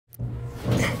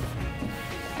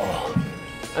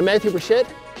I'm Matthew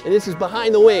Burchette, and this is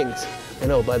Behind the Wings.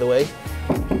 And oh, by the way,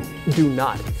 do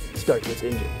not start this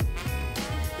engine.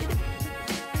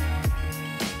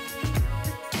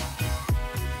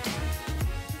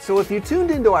 So if you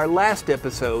tuned into our last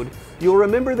episode, you'll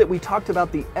remember that we talked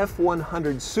about the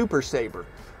F-100 Super Sabre.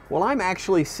 Well, I'm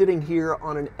actually sitting here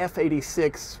on an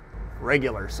F-86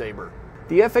 regular Sabre.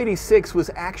 The F-86 was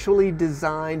actually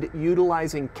designed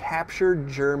utilizing captured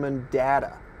German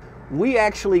data. We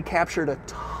actually captured a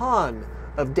ton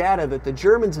of data that the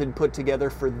Germans had put together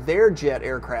for their jet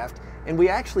aircraft, and we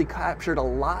actually captured a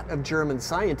lot of German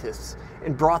scientists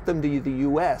and brought them to the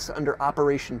US under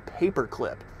Operation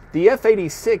Paperclip. The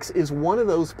F-86 is one of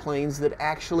those planes that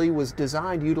actually was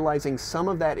designed utilizing some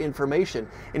of that information.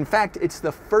 In fact, it's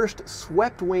the first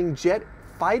swept-wing jet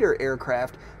fighter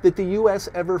aircraft that the US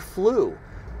ever flew.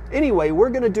 Anyway, we're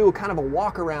going to do a kind of a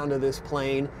walk around of this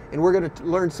plane, and we're going to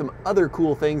learn some other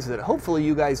cool things that hopefully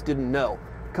you guys didn't know.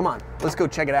 Come on, let's go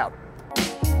check it out.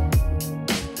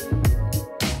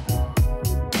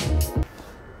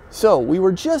 So we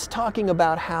were just talking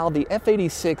about how the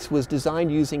F-86 was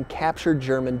designed using captured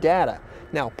German data.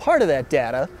 Now, part of that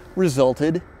data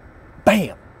resulted,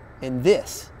 bam, in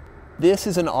this. This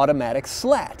is an automatic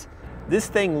slat. This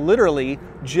thing literally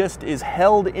just is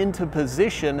held into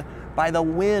position by the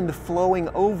wind flowing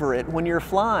over it when you're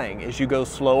flying. As you go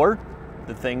slower,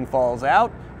 the thing falls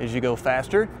out. As you go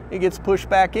faster, it gets pushed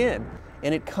back in.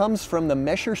 And it comes from the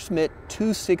Messerschmitt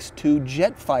 262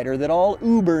 jet fighter that all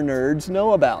uber nerds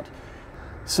know about.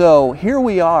 So here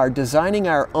we are designing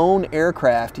our own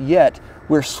aircraft, yet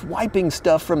we're swiping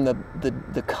stuff from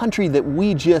the country that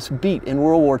we just beat in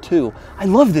World War II. I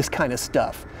love this kind of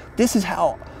stuff. This is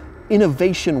how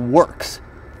innovation works.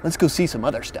 Let's go see some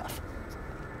other stuff.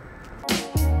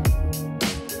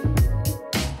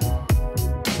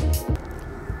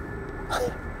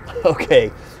 Okay,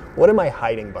 what am I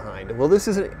hiding behind? Well, this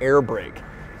is an air brake,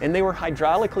 and they were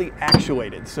hydraulically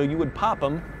actuated, so you would pop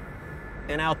them,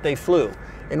 and out they flew.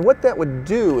 And what that would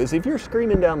do is if you're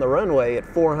screaming down the runway at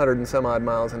 400 and some odd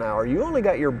miles an hour, you only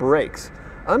got your brakes.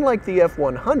 Unlike the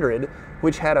F-100,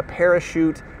 which had a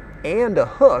parachute and a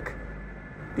hook,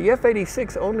 the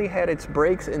F-86 only had its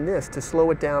brakes in this to slow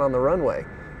it down on the runway.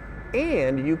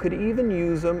 And you could even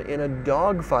use them in a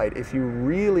dogfight if you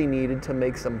really needed to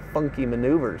make some funky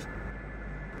maneuvers.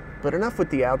 But enough with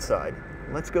the outside.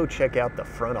 Let's go check out the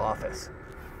front office.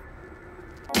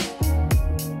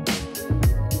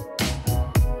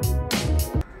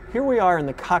 Here we are in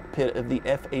the cockpit of the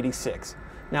F-86.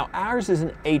 Now ours is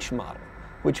an H model,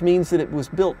 which means that it was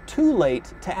built too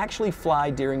late to actually fly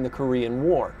during the Korean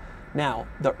War. Now,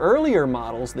 the earlier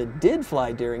models that did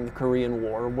fly during the Korean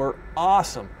War were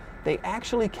awesome. They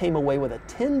actually came away with a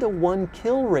 10-to-1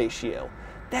 kill ratio.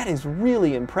 That is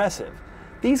really impressive.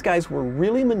 These guys were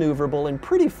really maneuverable and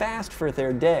pretty fast for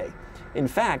their day. In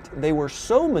fact, they were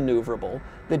so maneuverable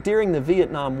that during the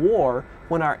Vietnam War,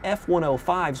 when our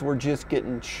F-105s were just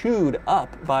getting chewed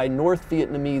up by North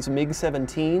Vietnamese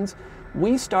MiG-17s,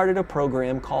 we started a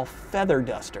program called Feather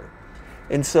Duster.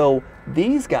 And so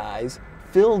these guys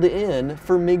filled in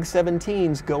for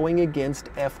MiG-17s going against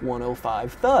F-105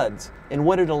 thuds. And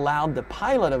what it allowed the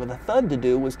pilot of the thud to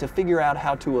do was to figure out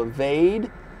how to evade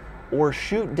or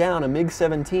shoot down a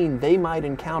MiG-17 they might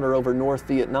encounter over North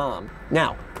Vietnam.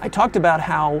 Now, I talked about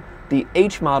how the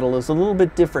H model is a little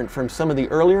bit different from some of the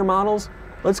earlier models.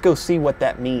 Let's go see what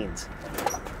that means.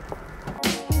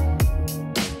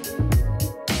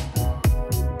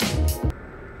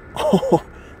 Oh,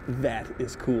 that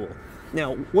is cool.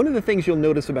 Now, one of the things you'll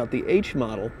notice about the H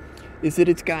model is that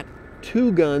it's got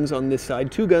 2 guns on this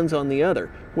side, 2 guns on the other,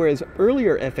 whereas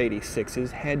earlier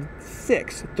F-86s had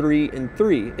 6, 3 and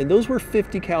 3, and those were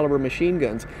 50 caliber machine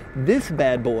guns. This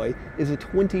bad boy is a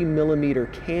 20-millimeter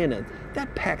cannon.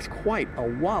 That packs quite a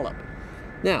wallop.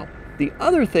 Now, the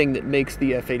other thing that makes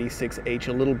the F-86H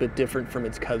a little bit different from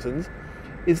its cousins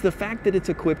is the fact that it's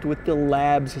equipped with the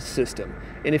LABS system.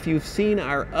 And if you've seen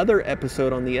our other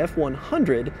episode on the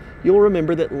F-100, you'll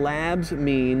remember that LABS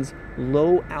means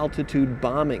Low Altitude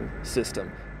Bombing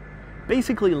System.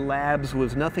 Basically, LABS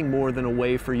was nothing more than a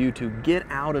way for you to get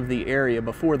out of the area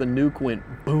before the nuke went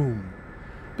boom.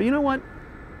 But you know what?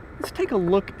 Let's take a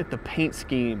look at the paint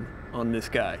scheme on this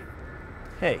guy.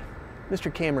 Hey,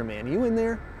 Mr. Cameraman, you in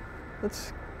there?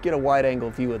 Let's get a wide-angle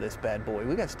view of this bad boy.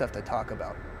 We got stuff to talk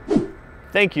about.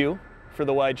 Thank you for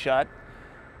the wide shot.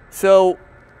 So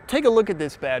take a look at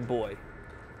this bad boy.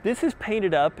 This is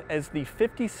painted up as the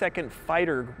 52nd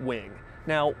Fighter Wing.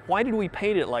 Now, why did we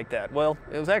paint it like that? Well,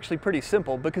 it was actually pretty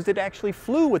simple because it actually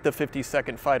flew with the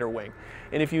 52nd Fighter Wing.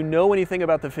 And if you know anything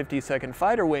about the 52nd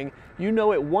Fighter Wing, you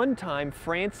know at one time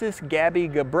Francis Gabby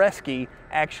Gabreski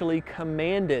actually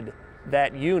commanded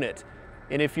that unit.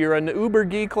 And if you're an uber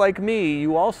geek like me,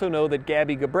 you also know that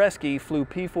Gabby Gabreski flew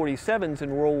P-47s in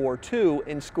World War II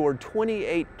and scored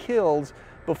 28 kills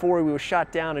before he was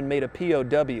shot down and made a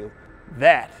POW.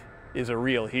 That is a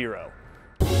real hero.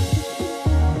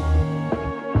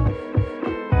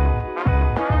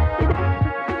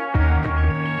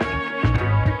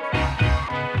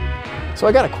 So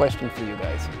I got a question for you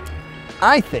guys.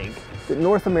 I think that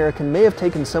North America may have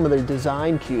taken some of their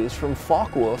design cues from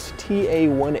Focke-Wulf's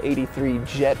TA-183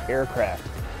 jet aircraft.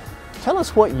 Tell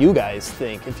us what you guys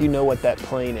think if you know what that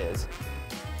plane is.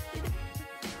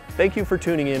 Thank you for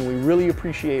tuning in. We really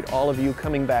appreciate all of you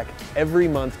coming back every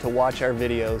month to watch our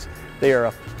videos. They are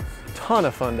a ton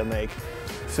of fun to make.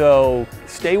 So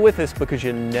stay with us because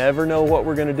you never know what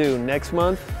we're gonna do next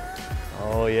month.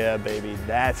 Oh yeah, baby,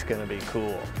 that's gonna be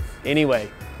cool.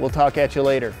 Anyway, we'll talk at you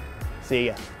later. See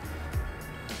ya.